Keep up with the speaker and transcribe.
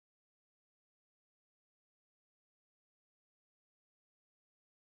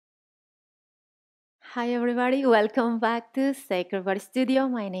Hi everybody, welcome back to Sacred Body Studio.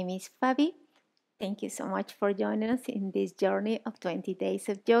 My name is Fabi. Thank you so much for joining us in this journey of 20 days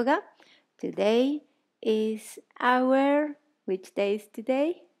of yoga. Today is which day is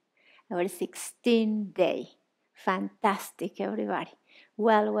today? Our 16th day. Fantastic everybody.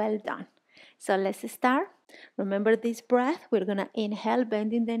 Well done. So let's start. Remember this breath. We're going to inhale,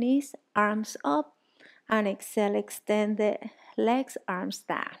 bending the knees, arms up, and exhale, extend the legs, arms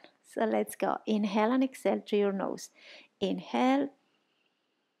down. So let's go. Inhale and exhale through your nose. Inhale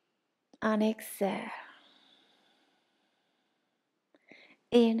and exhale.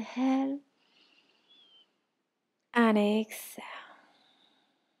 Inhale and exhale.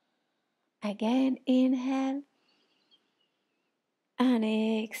 Again, inhale and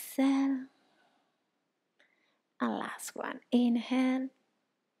exhale. And last one. Inhale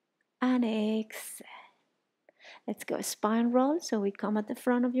and exhale. Let's go spine roll. So we come at the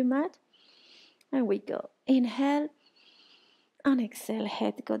front of your mat and we go. Inhale and exhale,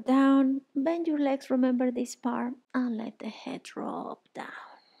 head go down. Bend your legs, remember this part, and let the head drop down.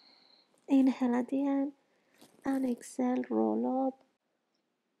 Inhale at the end and exhale, roll up.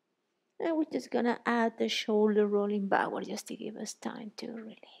 And we're just gonna add the shoulder rolling backward just to give us time to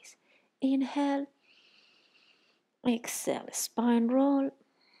release. Inhale, exhale, spine roll.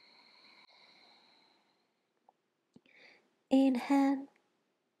 Inhale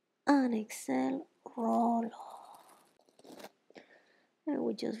and exhale, roll up. And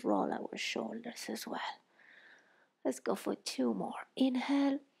we just roll our shoulders as well. Let's go for two more.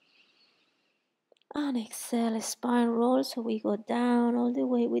 Inhale and exhale, spine roll. So we go down all the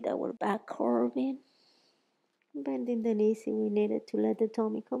way with our back curving. Bending the knees if we need it to let the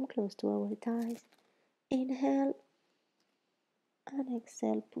tummy come close to our thighs. Inhale and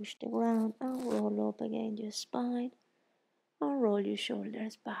exhale, push the ground and roll up again your spine. And roll your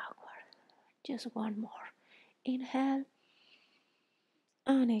shoulders backward. Just one more. Inhale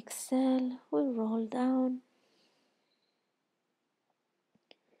and exhale. We roll down.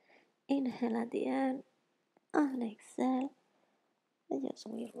 Inhale at the end and exhale. And just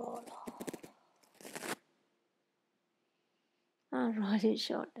we roll up. And roll your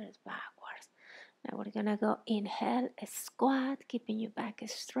shoulders backwards. Now we're gonna go inhale, squat, keeping your back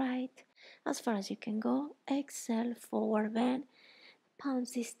straight as far as you can go. Exhale, forward bend.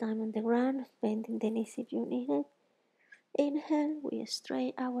 Palms this time on the ground, bending the knees if you need it. Inhale, we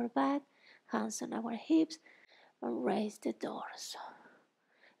straighten our back, hands on our hips, and raise the torso.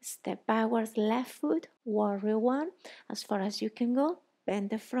 Step backwards, left foot, warrior one, as far as you can go. Bend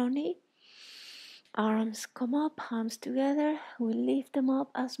the front knee. Arms come up, palms together. We lift them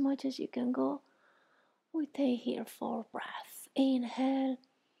up as much as you can go. We take here 4 breaths. Inhale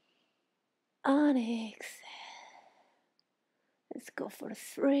and exhale. Let's go for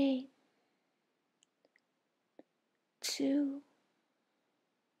 3, 2,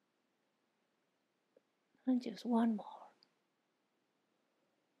 and just one more.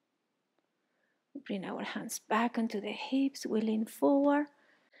 We bring our hands back onto the hips. We lean forward.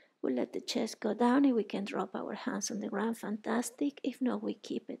 We let the chest go down. If we can drop our hands on the ground, fantastic. If not, we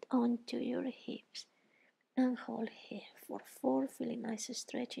keep it onto your hips. And hold here for 4, feeling nice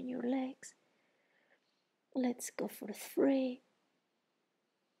stretch in your legs. Let's go for 3,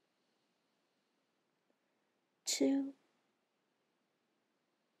 2,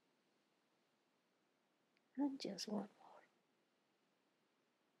 and just one more.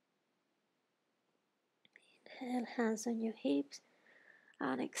 Inhale, hands on your hips,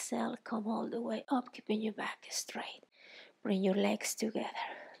 and exhale, come all the way up, keeping your back straight. Bring your legs together.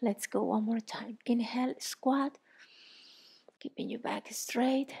 Let's go one more time. Inhale, squat, keeping your back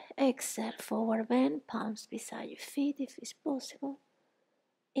straight. Exhale, forward bend, palms beside your feet if it's possible.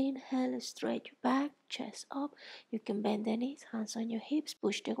 Inhale, straight your back, chest up. You can bend the knees, hands on your hips,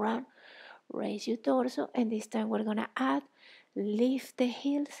 push the ground, raise your torso, and this time we're gonna add, lift the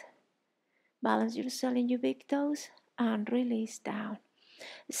heels, balance yourself in your big toes, and release down.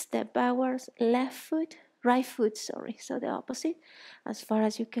 Step backwards, right foot, so the opposite, as far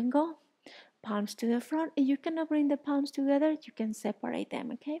as you can go. Palms to the front. If you cannot bring the palms together, you can separate them,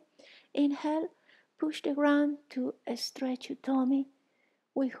 okay? Inhale, push the ground to stretch your tummy.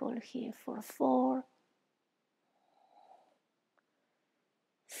 We hold here for 4,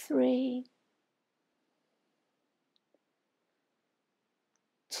 3,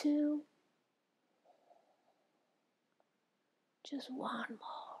 2, just one more.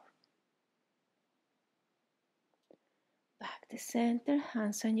 Back to center,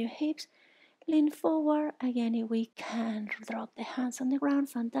 hands on your hips. Lean forward. Again, if we can drop the hands on the ground,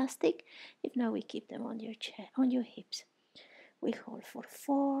 fantastic. If not, we keep them on your chest, on your hips. We hold for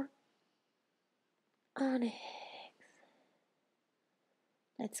 4, and exhale.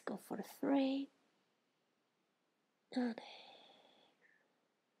 Let's go for 3, and exhale.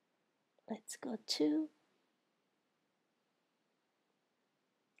 Let's go 2,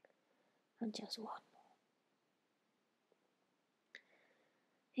 and just 1 more.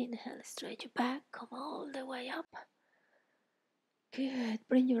 Inhale, straight your back, come all the way up. Good,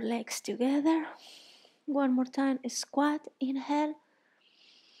 bring your legs together. One more time, squat, inhale.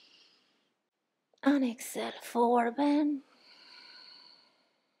 And exhale, forward bend.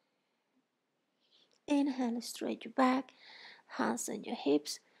 Inhale, straight your back, hands on your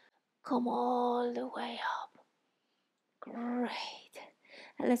hips. Come all the way up. Great.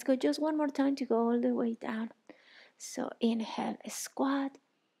 And let's go just one more time to go all the way down. So inhale, squat.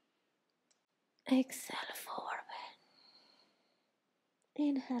 Exhale, forward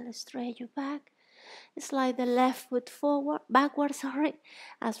bend. Inhale, straight your back. Slide the left foot forward, backwards,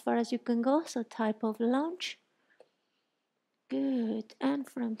 as far as you can go. So type of lunge. Good. And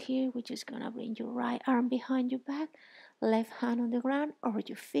from here, we're just gonna bring your right arm behind your back, left hand on the ground or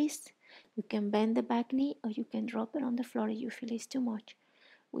your fist. You can bend the back knee or you can drop it on the floor if you feel it's too much.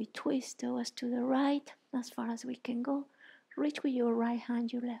 We twist toes to the right as far as we can go. Reach with your right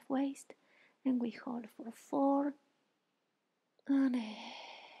hand your left waist, and we hold for 4 and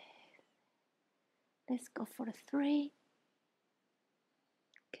let's go for 3.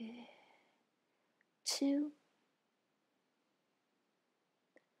 Good. 2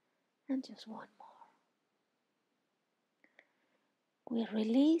 and just 1 more. We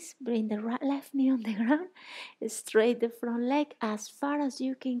release, bring the right left knee on the ground, straight the front leg as far as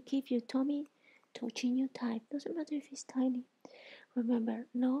you can. Keep your tummy touching your thigh. Doesn't matter if it's tiny. Remember,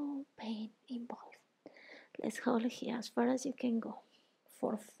 no pain involved. Let's hold it here as far as you can go.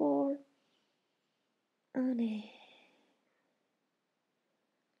 For 4 and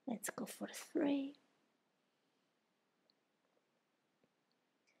let's go for 3.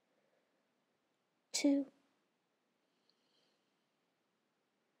 2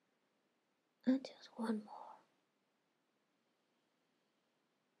 and just 1 more.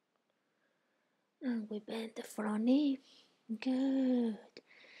 And we bend the front knee. Good.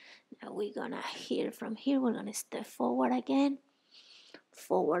 Now we're gonna from here, we're gonna step forward again.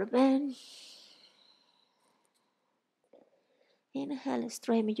 Forward bend. Inhale,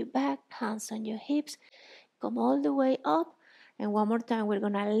 straighten your back, hands on your hips. Come all the way up. And one more time, we're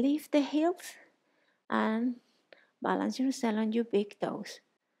gonna lift the hips and balance yourself on your big toes.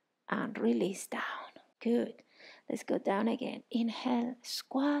 And release down. Good. Let's go down again. Inhale,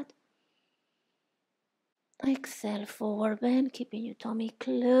 squat. Exhale, forward bend, keeping your tummy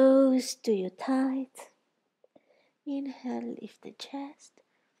close to your thighs. Inhale, lift the chest.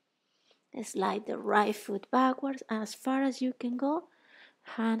 Slide the right foot backwards as far as you can go.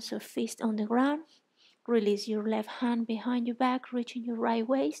 Hands or fist on the ground. Release your left hand behind your back, reaching your right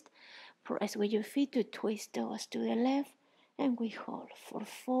waist. Press with your feet to twist toes to the left. And we hold for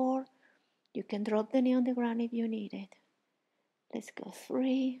 4. You can drop the knee on the ground if you need it. Let's go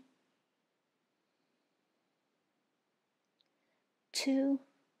 3, 2,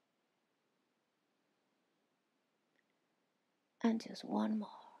 and just 1 more.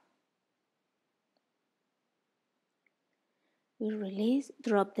 We release,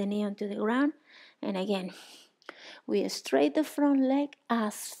 drop the knee onto the ground, and again, we straight the front leg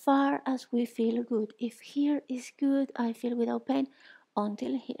as far as we feel good. If here is good, I feel without pain,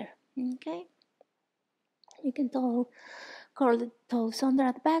 until here, okay? You can curl the toes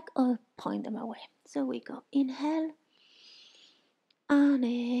under the back or point them away. So we go, inhale, and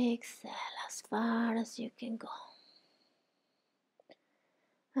exhale as far as you can go.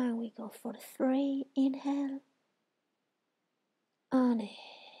 And we go for 3, inhale, and exhale.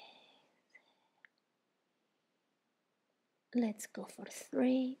 Let's go for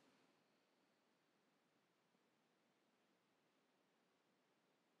 3,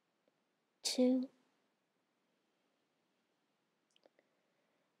 2,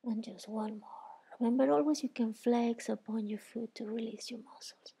 and just 1 more. Remember, always you can flex upon your foot to release your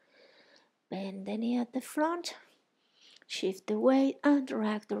muscles. Bend the knee at the front, shift the weight and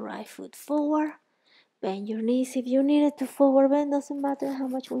drag the right foot forward. Bend your knees if you need it to forward bend, doesn't matter how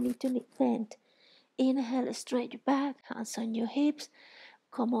much we need to bend. Inhale, straight your back, hands on your hips,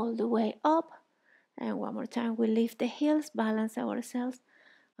 come all the way up. And one more time, we lift the heels, balance ourselves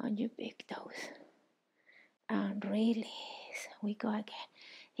on your big toes. And release. We go again.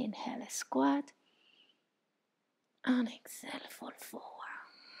 Inhale, squat. And exhale, fall forward.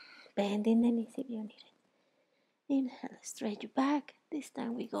 Bending the knees if you need it. Inhale, straight your back. This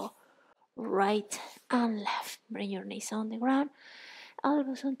time we go right and left. Bring your knees on the ground,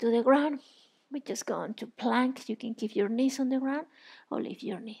 elbows onto the ground. We just go into plank. You can keep your knees on the ground or lift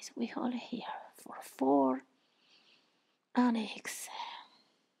your knees. We hold here for 4 and exhale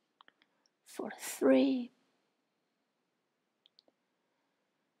for 3,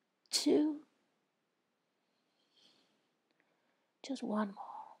 2, just one more.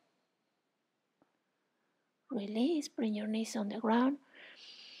 Release, bring your knees on the ground.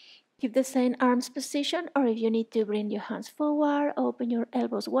 Keep the same arms position, or if you need to, bring your hands forward, open your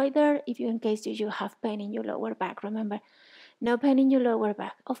elbows wider if you, in case you have pain in your lower back. Remember, no pain in your lower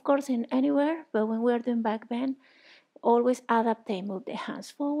back. Of course, in anywhere, but when we are doing back bend, always adaptate. Move the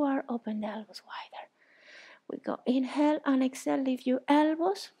hands forward, open the elbows wider. We go inhale and exhale. Lift your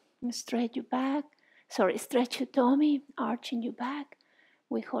elbows, stretch your back. Stretch your tummy, arching your back.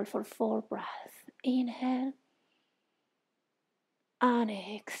 We hold for 4 breaths. Inhale and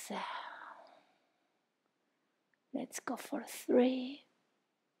exhale. Let's go for 3,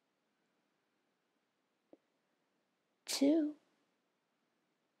 2,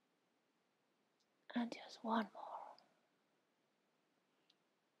 and just one more.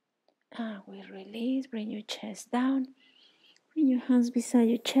 And we release, bring your chest down. Bring your hands beside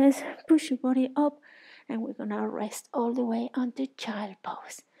your chest, push your body up, and we're gonna rest all the way onto child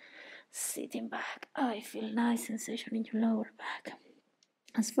pose. Sitting back, I feel nice sensation in your lower back.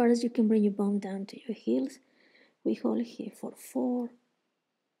 As far as you can, bring your bum down to your heels. We hold here for 4,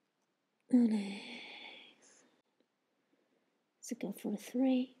 and let's go for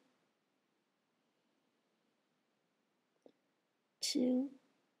 3, 2,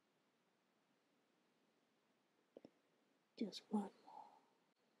 just one more.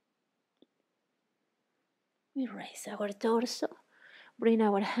 We raise our torso, bring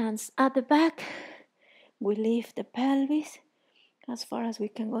our hands at the back. We lift the pelvis as far as we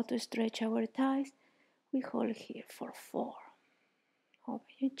can go to stretch our thighs. We hold here for 4.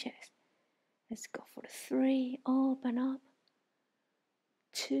 Open your chest. Let's go for 3. Open up.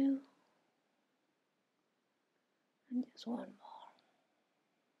 2. And just one more.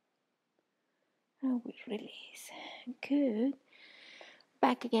 And we release. Good.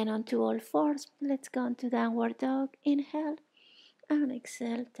 Back again onto all fours. Let's go into downward dog. Inhale and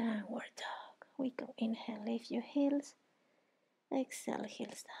exhale, downward dog. We go inhale, lift your heels. Exhale,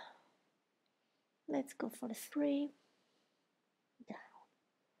 heels down. Let's go for 3. Down.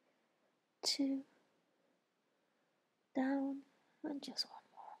 2. Down. And just one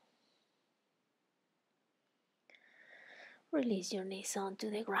more. Release your knees onto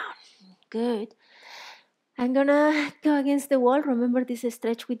the ground. Good. I'm gonna go against the wall. Remember this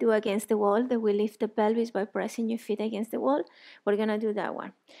stretch we do against the wall, that we lift the pelvis by pressing your feet against the wall. We're gonna do that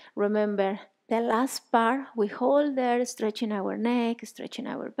one. Remember the last part, we hold there, stretching our neck, stretching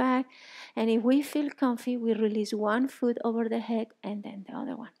our back. And if we feel comfy, we release one foot over the head and then the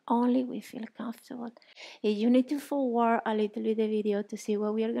other one. Only we feel comfortable. If you need to forward a little bit the video to see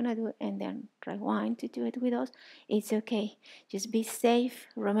what we are gonna do and then rewind to do it with us, it's okay. Just be safe.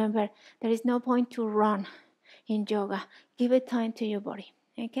 Remember, there is no point to run in yoga. Give it time to your body.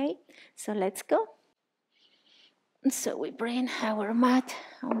 Okay? So let's go. So we bring our mat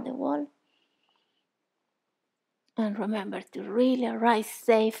on the wall. And remember to really rise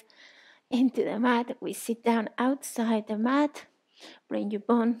safe into the mat. We sit down outside the mat. Bring your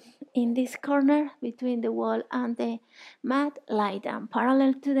bum in this corner between the wall and the mat. Lie down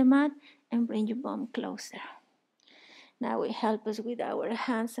parallel to the mat and bring your bum closer. Now we help us with our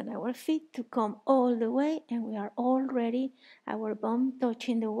hands and our feet to come all the way, and we are all ready. Our bum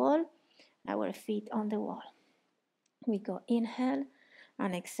touching the wall, our feet on the wall. We go inhale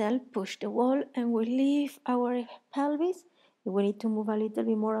and exhale, push the wall, and we lift our pelvis. If we need to move a little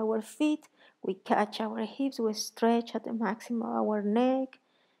bit more our feet, we catch our hips, we stretch at the maximum our neck.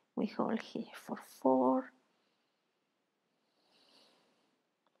 We hold here for 4,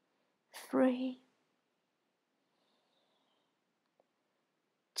 3,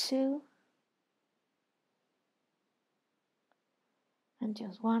 2, and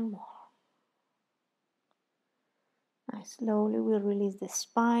just one more. And slowly we release the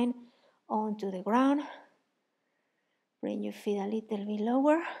spine onto the ground. Bring your feet a little bit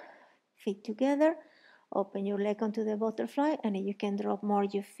lower, feet together. Open your leg onto the butterfly, and if you can drop more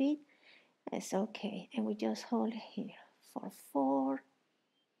your feet, it's okay. And we just hold here for 4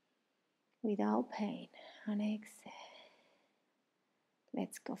 without pain. And exhale.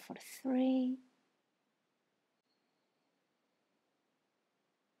 Let's go for 3,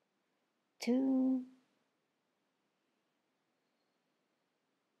 2,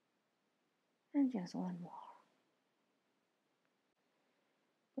 and just one more.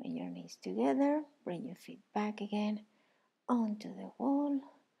 Bring your knees together, bring your feet back again onto the wall.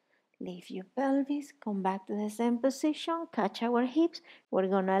 Lift your pelvis, come back to the same position, catch our hips. We're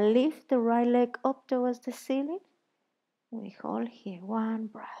gonna lift the right leg up towards the ceiling. We hold here, one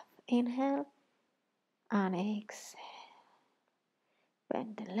breath. Inhale and exhale.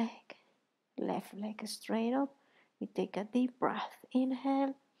 Bend the leg, left leg straight up. We take a deep breath.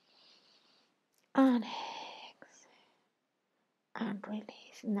 Inhale and exhale and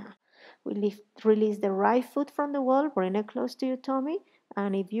release. Now we release the right foot from the wall, bring it close to your tummy,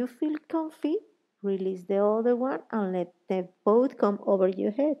 and if you feel comfy, release the other one and let them both come over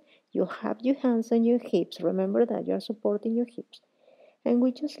your head. You have your hands on your hips. Remember that you are supporting your hips. And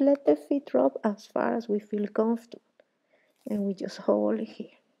we just let the feet drop as far as we feel comfortable. And we just hold here.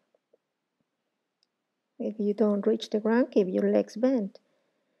 If you don't reach the ground, keep your legs bent.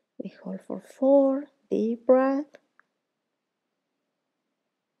 We hold for 4, deep breath.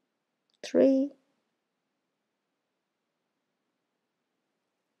 3,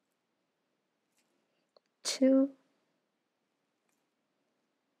 2,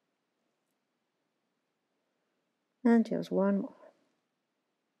 and just one more.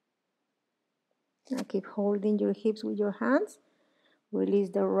 Now keep holding your hips with your hands. Release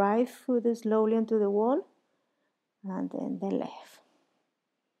the right foot slowly onto the wall, and then the left.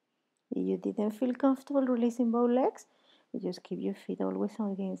 If you didn't feel comfortable releasing both legs, you just keep your feet always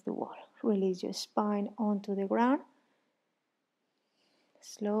against the wall. Release your spine onto the ground.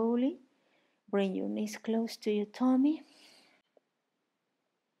 Slowly bring your knees close to your tummy.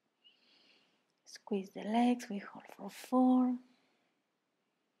 Squeeze the legs. We hold for 4,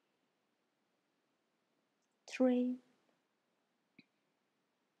 3,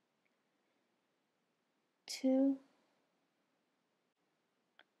 2,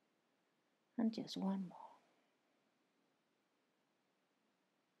 and just one more.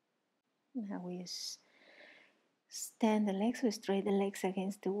 Now we stand the legs, we straighten the legs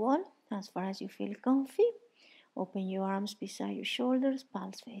against the wall as far as you feel comfy. Open your arms beside your shoulders,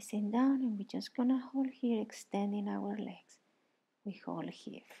 palms facing down, and we're just gonna hold here, extending our legs. We hold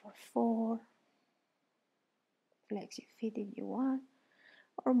here for 4. Flex your feet if you want,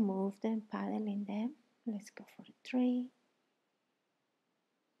 or move them, paddling them. Let's go for 3,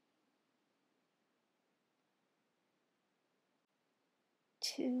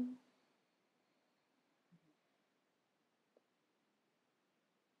 2,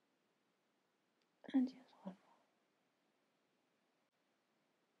 and just one more.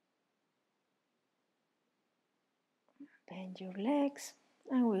 Bend your legs,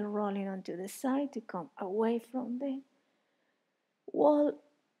 and we're rolling onto the side to come away from the wall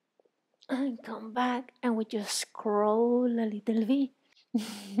and come back, and we just scroll a little bit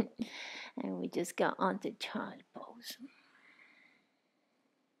and we just go onto child pose.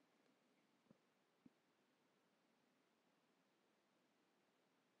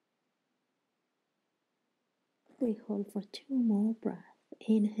 We hold for 2 more breaths.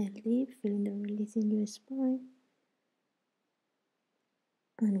 Inhale deep, feeling the release in your spine,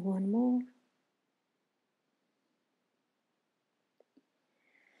 and one more.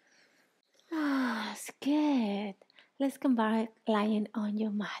 That's good. Let's come back lying on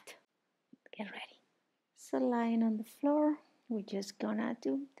your mat. Get ready. So lying on the floor, we're just gonna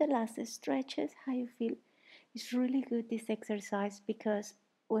do the last stretches. How you feel? It's really good, this exercise, because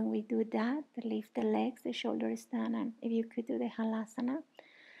when we do that, lift the legs, the shoulders down, and if you could do the halasana,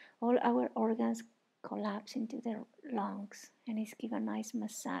 all our organs collapse into the lungs, and it's give a nice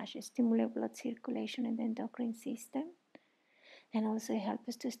massage, stimulate blood circulation in the endocrine system, and also help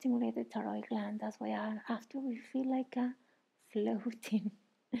us to stimulate the thyroid gland. That's why after we feel like a floating.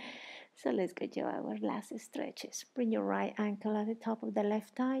 So let's go to our last stretches. Bring your right ankle at the top of the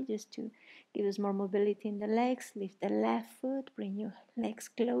left thigh just to give us more mobility in the legs. Lift the left foot, bring your legs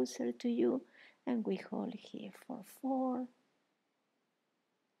closer to you, and we hold here for 4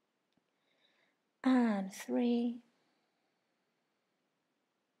 and 3,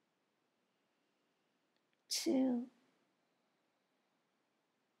 2,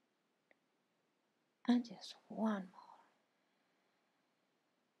 and just one more.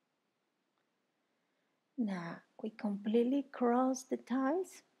 Now we completely cross the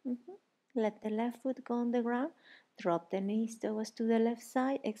thighs. Let the left foot go on the ground. Drop the knees towards to the left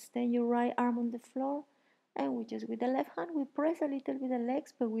side. Extend your right arm on the floor. And we just, with the left hand, we press a little with the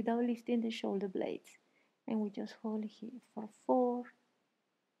legs, but without lifting the shoulder blades. And we just hold here for 4,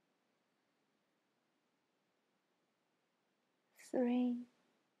 3,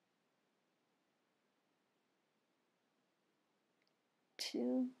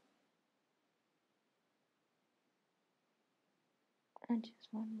 2, and just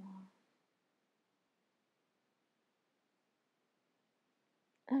one more.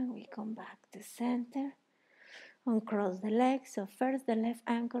 And we come back to center. Uncross the legs. So first the left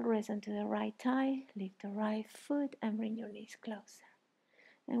ankle rests onto the right thigh. Lift the right foot and bring your knees closer.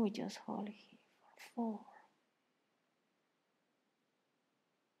 And we just hold here for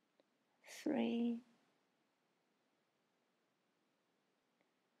 4, 3,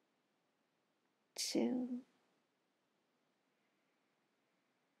 2,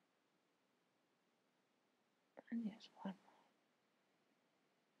 and just 1 more.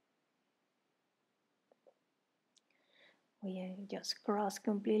 We just cross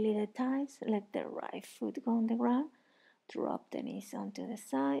completely the thighs. Let the right foot go on the ground. Drop the knees onto the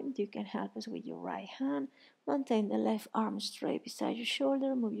side. You can help us with your right hand. Maintain the left arm straight beside your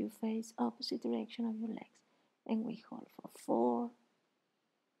shoulder. Move your face opposite direction of your legs. And we hold for 4,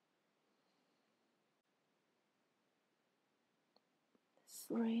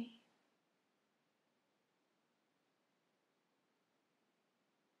 3,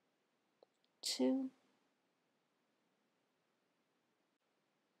 2,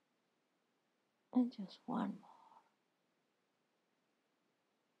 and just 1 more.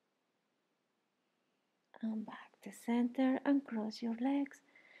 And back to center and cross your legs.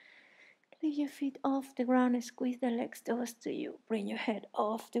 Lift your feet off the ground and squeeze the legs towards to you. Bring your head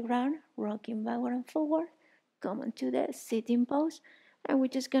off the ground, rocking backward and forward. Come into the sitting pose. And we're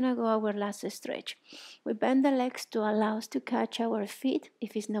just gonna go our last stretch. We bend the legs to allow us to catch our feet.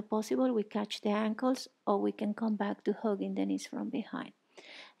 If it's not possible, we catch the ankles, or we can come back to hugging the knees from behind.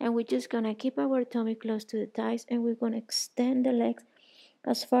 And we're just gonna keep our tummy close to the thighs, and we're gonna extend the legs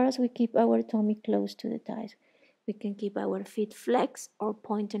as far as we keep our tummy close to the thighs. We can keep our feet flexed or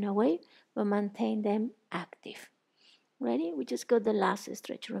pointing away, but maintain them active. Ready? We just got the last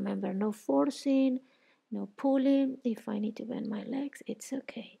stretch. Remember, no forcing, no pulling. If I need to bend my legs, it's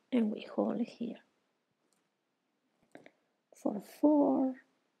okay. And we hold here for 4,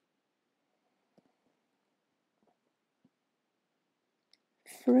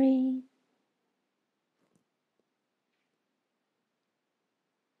 3,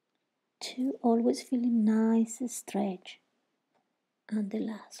 2. Always feeling nice stretch. And the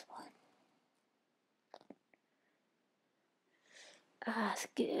last one. That's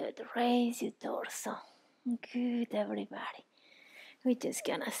good. Raise your torso. Good, everybody. We're just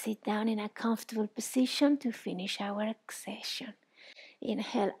gonna sit down in a comfortable position to finish our session.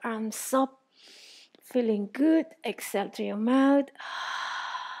 Inhale, arms up. Feeling good. Exhale through your mouth.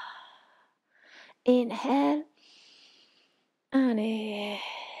 Inhale. And exhale.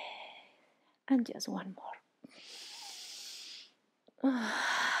 And just 1 more.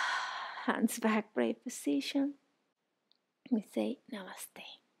 Hands back, brave position. We say namaste.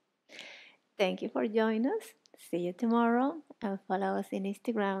 Thank you for joining us. See you tomorrow, and follow us in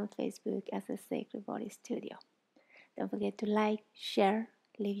Instagram and Facebook as a Sacred Body Studio. Don't forget to like, share,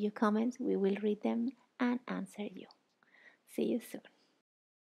 leave your comments. We will read them and answer you. See you soon.